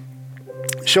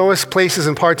 Show us places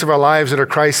and parts of our lives that are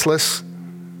Christless.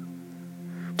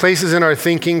 Places in our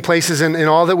thinking, places in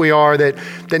all that we are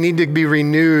that need to be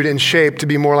renewed and shaped to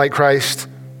be more like Christ.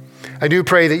 I do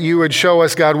pray that you would show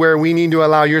us, God, where we need to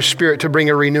allow your Spirit to bring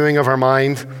a renewing of our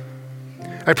mind.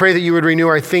 I pray that you would renew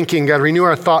our thinking, God, renew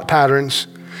our thought patterns.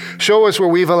 Show us where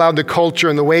we've allowed the culture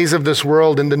and the ways of this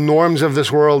world and the norms of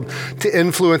this world to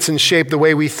influence and shape the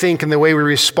way we think and the way we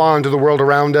respond to the world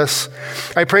around us.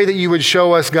 I pray that you would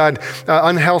show us, God,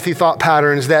 unhealthy thought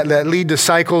patterns that lead to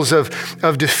cycles of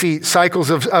defeat, cycles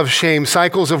of shame,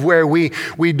 cycles of where we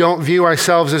don't view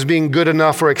ourselves as being good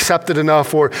enough or accepted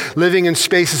enough, or living in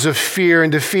spaces of fear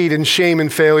and defeat and shame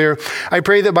and failure. I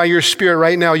pray that by your Spirit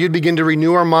right now, you'd begin to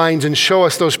renew our minds and show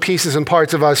us those pieces and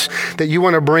parts of us that you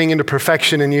want to bring into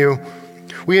perfection in you.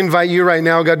 We invite you right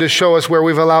now, God, to show us where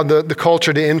we've allowed the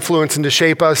culture to influence and to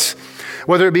shape us,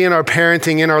 whether it be in our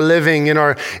parenting, in our living,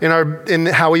 in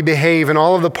how we behave, in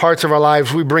all of the parts of our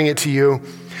lives, we bring it to you.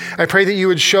 I pray that you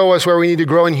would show us where we need to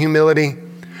grow in humility.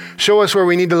 Show us where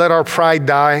we need to let our pride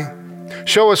die.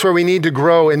 Show us where we need to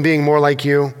grow in being more like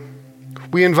you.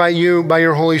 We invite you by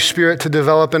your Holy Spirit to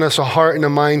develop in us a heart and a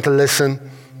mind to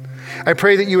listen. I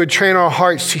pray that you would train our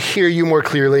hearts to hear you more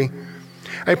clearly.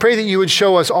 I pray that you would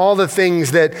show us all the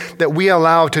things that we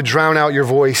allow to drown out your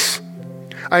voice.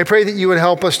 I pray that you would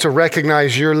help us to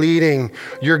recognize your leading,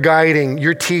 your guiding,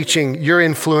 your teaching, your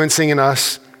influencing in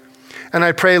us. And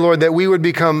I pray, Lord, that we would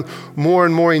become more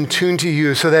and more in tune to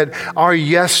you so that our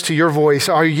yes to your voice,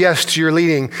 our yes to your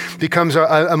leading becomes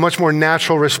a much more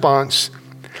natural response.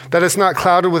 That it's not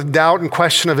clouded with doubt and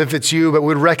question of if it's you, but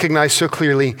would recognize so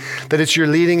clearly that it's your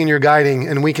leading and your guiding,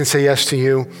 and we can say yes to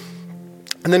you.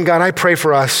 And then, God, I pray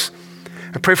for us.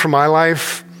 I pray for my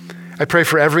life. I pray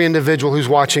for every individual who's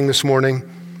watching this morning.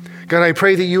 God, I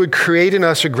pray that you would create in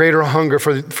us a greater hunger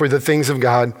for the things of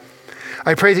God.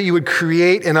 I pray that you would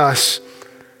create in us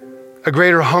a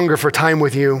greater hunger for time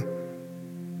with you.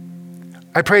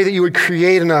 I pray that you would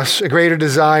create in us a greater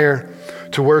desire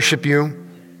to worship you.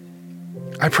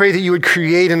 I pray that you would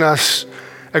create in us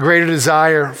a greater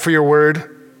desire for your word,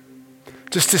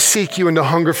 just to seek you and to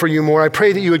hunger for you more. I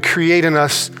pray that you would create in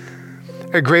us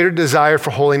a greater desire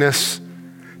for holiness,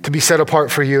 to be set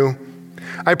apart for you.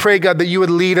 I pray, God, that you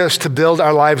would lead us to build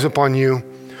our lives upon you,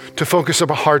 to focus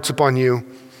our hearts upon you.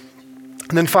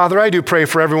 And then, Father, I do pray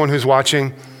for everyone who's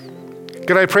watching.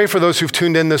 God, I pray for those who've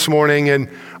tuned in this morning and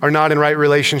are not in right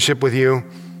relationship with you.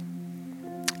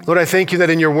 Lord, I thank you that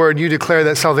in your word, you declare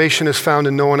that salvation is found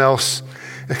in no one else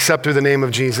except through the name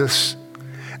of Jesus.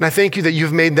 And I thank you that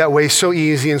you've made that way so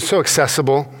easy and so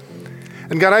accessible.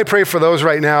 And God, I pray for those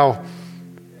right now,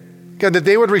 God, that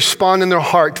they would respond in their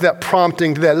heart to that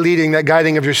prompting, to that leading, that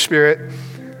guiding of your Spirit.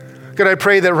 God, I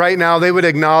pray that right now they would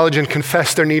acknowledge and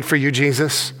confess their need for you,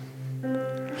 Jesus.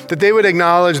 That they would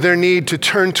acknowledge their need to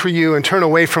turn to you and turn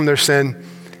away from their sin.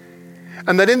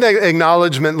 And that in that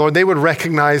acknowledgement, Lord, they would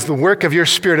recognize the work of your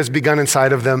Spirit has begun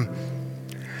inside of them.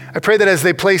 I pray that as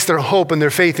they place their hope and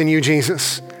their faith in you,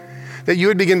 Jesus, that you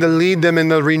would begin to lead them in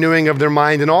the renewing of their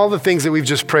mind and all the things that we've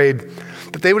just prayed,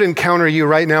 that they would encounter you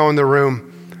right now in the room,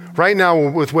 right now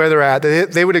with where they're at,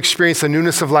 that they would experience the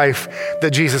newness of life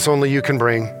that Jesus, only you can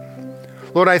bring.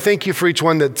 Lord, I thank you for each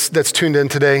one that's tuned in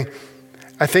today.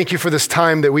 I thank you for this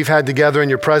time that we've had together in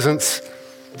your presence.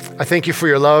 I thank you for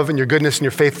your love and your goodness and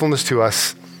your faithfulness to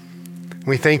us.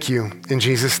 We thank you in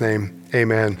Jesus' name,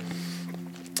 amen.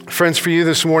 Friends, for you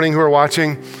this morning who are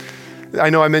watching, I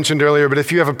know I mentioned earlier, but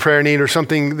if you have a prayer need or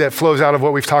something that flows out of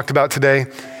what we've talked about today,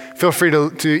 feel free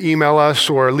to email us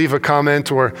or leave a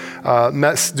comment or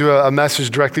do a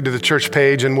message directly to the church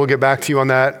page, and we'll get back to you on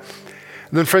that.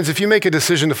 And then friends, if you make a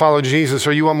decision to follow Jesus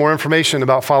or you want more information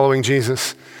about following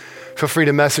Jesus, feel free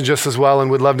to message us as well, and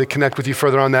we'd love to connect with you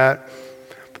further on that.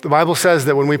 But the Bible says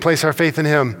that when we place our faith in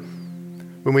him,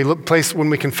 when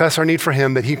we confess our need for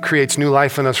him, that he creates new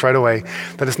life in us right away.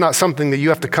 That it's not something that you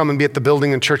have to come and be at the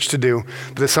building and church to do,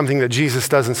 but it's something that Jesus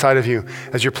does inside of you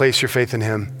as you place your faith in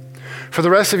him. For the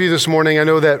rest of you this morning, I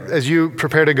know that as you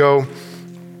prepare to go,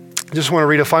 I just want to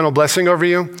read a final blessing over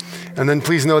you. And then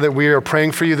please know that we are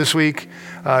praying for you this week.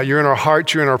 You're in our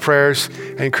hearts, you're in our prayers.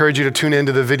 I encourage you to tune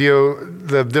into the video,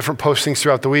 the different postings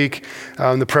throughout the week,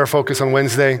 the prayer focus on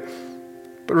Wednesday.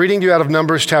 But reading to you out of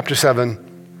Numbers chapter 7,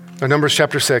 or Numbers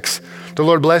chapter 6. The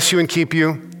Lord bless you and keep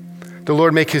you. The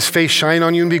Lord make his face shine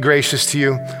on you and be gracious to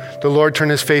you. The Lord turn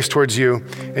his face towards you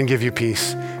and give you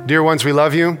peace. Dear ones, we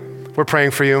love you. We're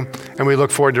praying for you, and we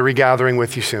look forward to regathering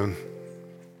with you soon.